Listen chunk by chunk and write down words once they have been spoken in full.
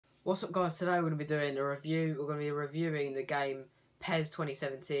What's up, guys? Today we're going to be doing a review. We're going to be reviewing the game PES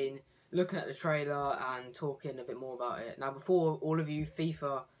 2017, looking at the trailer and talking a bit more about it. Now, before all of you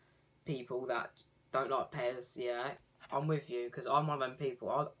FIFA people that don't like PES, yeah, I'm with you because I'm one of them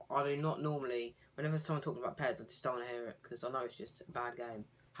people. I do not normally, whenever someone talks about PES, I just don't want to hear it because I know it's just a bad game.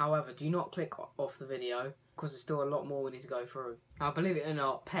 However, do not click off the video because there's still a lot more we need to go through. Now, believe it or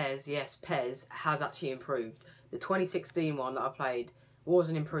not, PES, yes, PES has actually improved. The 2016 one that I played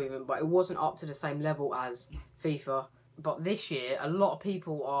was an improvement, but it wasn't up to the same level as FIFA. But this year, a lot of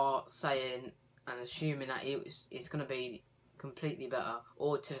people are saying and assuming that it's going to be completely better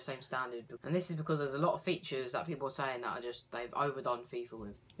or to the same standard. And this is because there's a lot of features that people are saying that are just, they've overdone FIFA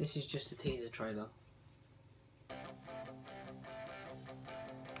with. This is just a teaser trailer.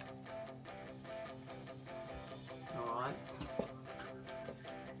 Alright.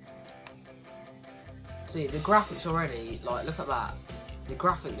 See, the graphics already, like, look at that. The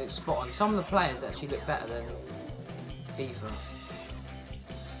graphic looks spot on. Some of the players actually look better than FIFA.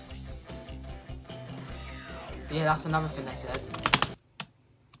 Yeah, that's another thing they said.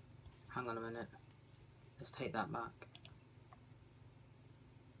 Hang on a minute. Let's take that back.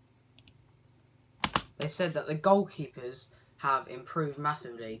 They said that the goalkeepers have improved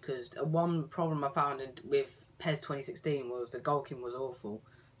massively because one problem I found with PES 2016 was the goalkeeping was awful.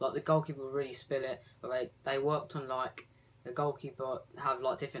 Like, the goalkeeper would really spill it, but they worked on, like, the goalkeeper have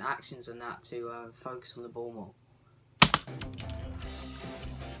like different actions and that to focus on the ball more.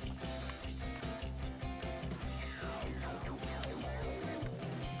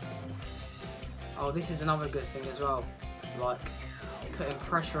 Oh, this is another good thing as well, like putting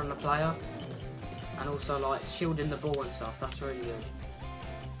pressure on the player and also like shielding the ball and stuff. That's really good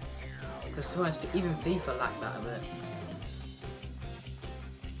because sometimes even FIFA lacked that a bit.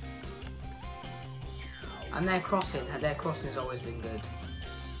 And their crossing's always been good.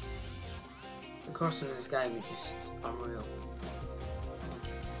 The crossing in this game is just unreal.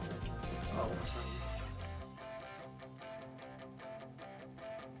 Oh, what's that?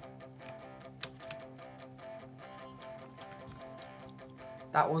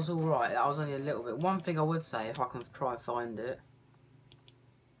 That was alright, that was only a little bit. One thing I would say, if I can try and find it.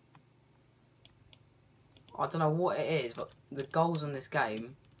 I don't know what it is, but the goals in this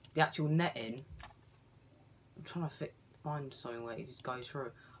game, the actual netting, I'm trying to find something where it just goes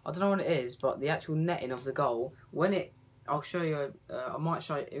through. I don't know what it is, but the actual netting of the goal, when it, I'll show you, I might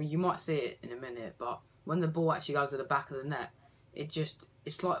show you, you might see it in a minute, but when the ball actually goes to the back of the net,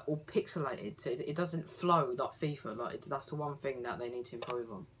 it's like all pixelated, so it doesn't flow like FIFA, like that's the one thing that they need to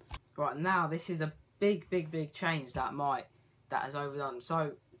improve on. Right, now this is a big change that has overdone.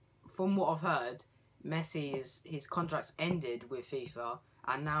 So, from what I've heard, his contract's ended with FIFA,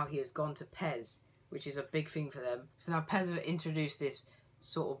 and now he has gone to PES, which is a big thing for them. So now PES have introduced this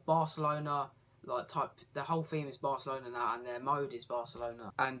sort of Barcelona like type. The whole theme is Barcelona now, and their mode is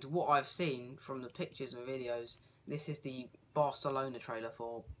Barcelona. And what I've seen from the pictures and videos, this is the Barcelona trailer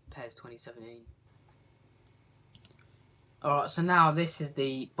for PES 2017. Alright, so now this is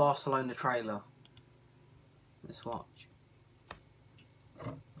the Barcelona trailer. Let's watch.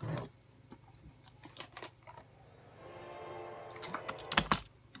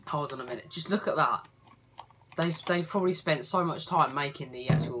 Hold on a minute, just look at that. They've probably spent so much time making the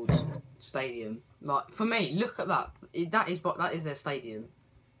actual stadium. Like, for me, look at that. That is their stadium.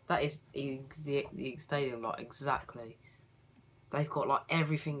 That is the stadium, like, exactly. They've got like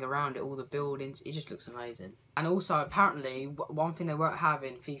everything around it, all the buildings. It just looks amazing. And also, apparently, one thing they won't have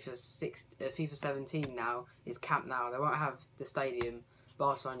in FIFA 17 now is Camp Nou. They won't have the stadium,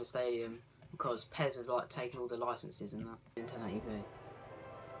 Barcelona Stadium, because PES have like taken all the licenses and that. 1080p.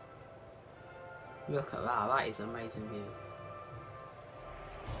 Look at that. That is an amazing view.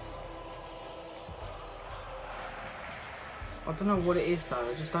 I don't know what it is though.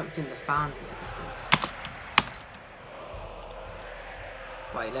 I just don't think the fans look as good.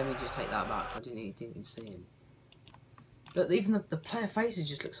 Wait, let me just take that back. I didn't even see him. Look, even the player faces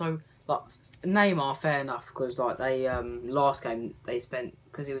just look so, like, Neymar, fair enough, because like they last game they spent,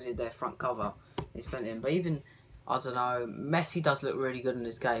 because he was in their front cover, they spent him. But even, I don't know, Messi does look really good in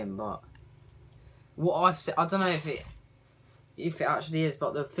this game. But what I've seen, I don't know if it actually is,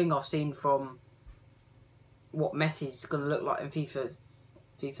 but the thing I've seen from what Messi's gonna look like in FIFA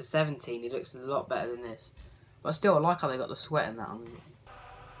 17, he looks a lot better than this. But still, I like how they got the sweat in that on.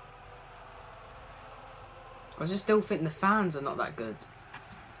 I just still think the fans are not that good.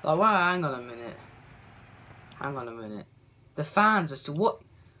 Like, wow, hang on a minute. Hang on a minute. The fans are still,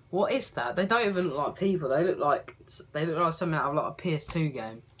 what is that? They don't even look like people. They look like something out of like a PS2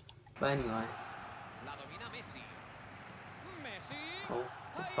 game. But anyway. Cool.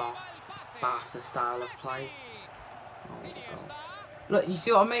 Barca style of play. Oh, God. Look, you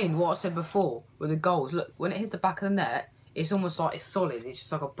see what I mean? What I said before with the goals. Look, when it hits the back of the net, it's almost like it's solid. It's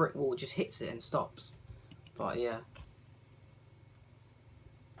just like a brick wall. It just hits it and stops. But yeah.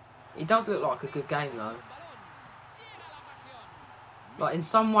 It does look like a good game though. Like in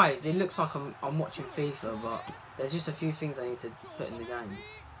some ways, it looks like I'm watching FIFA, but there's just a few things I need to put in the game.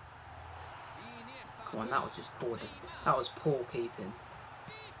 Come on, that was just poor. That was poor keeping.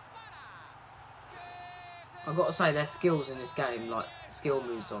 I've got to say, their skills in this game, like skill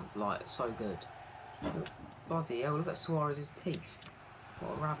moves, are like so good. Look, bloody hell! Look at Suarez's teeth.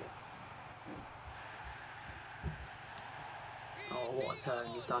 What a rabbit! Oh, what a turn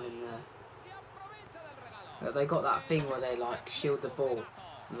he's done in there. Look, they got that thing where they like shield the ball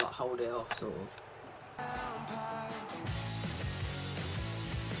and like hold it off, sort of.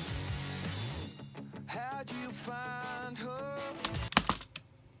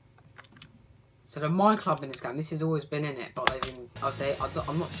 So the My Club in this game, this has always been in it, but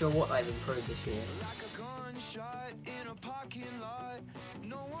I'm not sure what they've improved this year.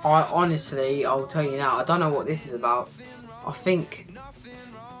 I'll tell you now, I don't know what this is about. I think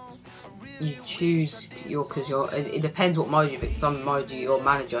you choose it depends what mode you pick. Some mode you're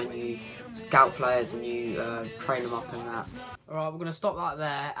manager and you scout players and you train them up and that. Alright, we're going to stop that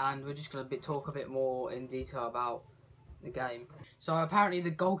there and we're just going to talk a bit more in detail about the game. So apparently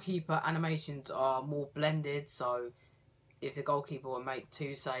the goalkeeper animations are more blended, so if the goalkeeper would make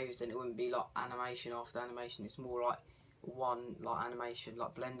 2 saves then it wouldn't be like animation after animation, it's more like one like animation,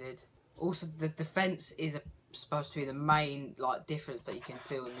 like blended. Also the defence is supposed to be the main like difference that you can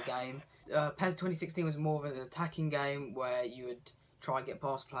feel in the game. PES 2016 was more of an attacking game where you would try and get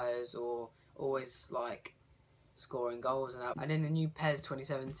past players or always like scoring goals and that. And in the new PES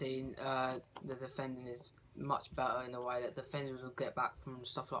 2017 the defending is much better in the way that defenders will get back from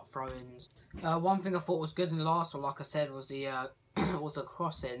stuff like throw-ins. One thing I thought was good in the last one, like I said, was the was the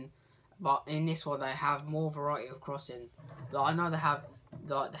crossing, but in this one they have more variety of crossing. Like, I know they have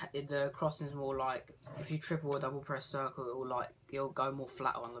the crossing is more like if you triple or double press circle, it'll go more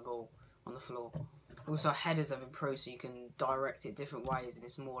flat on the ball on the floor. Also headers have improved, so you can direct it different ways, and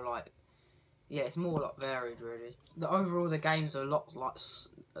it's more like it's more like varied really. Overall the games are a lot like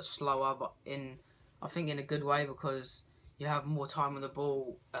slower, but I think in a good way, because you have more time on the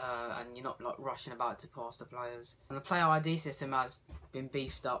ball and you're not like rushing about to pass the players. And the player ID system has been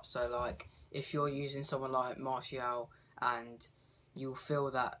beefed up, so like if you're using someone like Martial, and you'll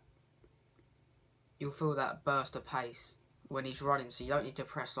feel that burst of pace when he's running, so you don't need to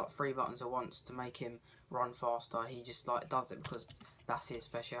press like 3 buttons at once to make him run faster. He just like does it because that's his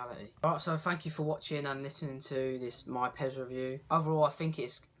speciality. Alright, so thank you for watching and listening to this My PES review. Overall I think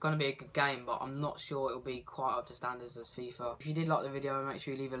it's going to be a good game, but I'm not sure it'll be quite up to standards as FIFA. If you did like the video, make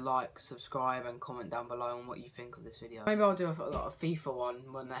sure you leave a like, subscribe and comment down below on what you think of this video. Maybe I'll do a FIFA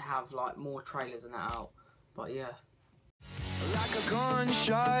one when they have like more trailers and that out, but yeah. Like a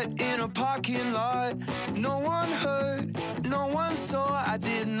gunshot in a parking lot. No one heard, no one saw. I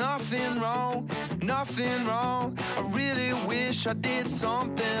did nothing wrong, nothing wrong. I really wish I did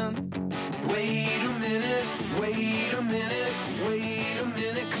something. Wait a minute, wait a minute, wait a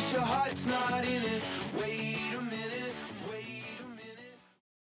minute, 'cause your heart's not in it.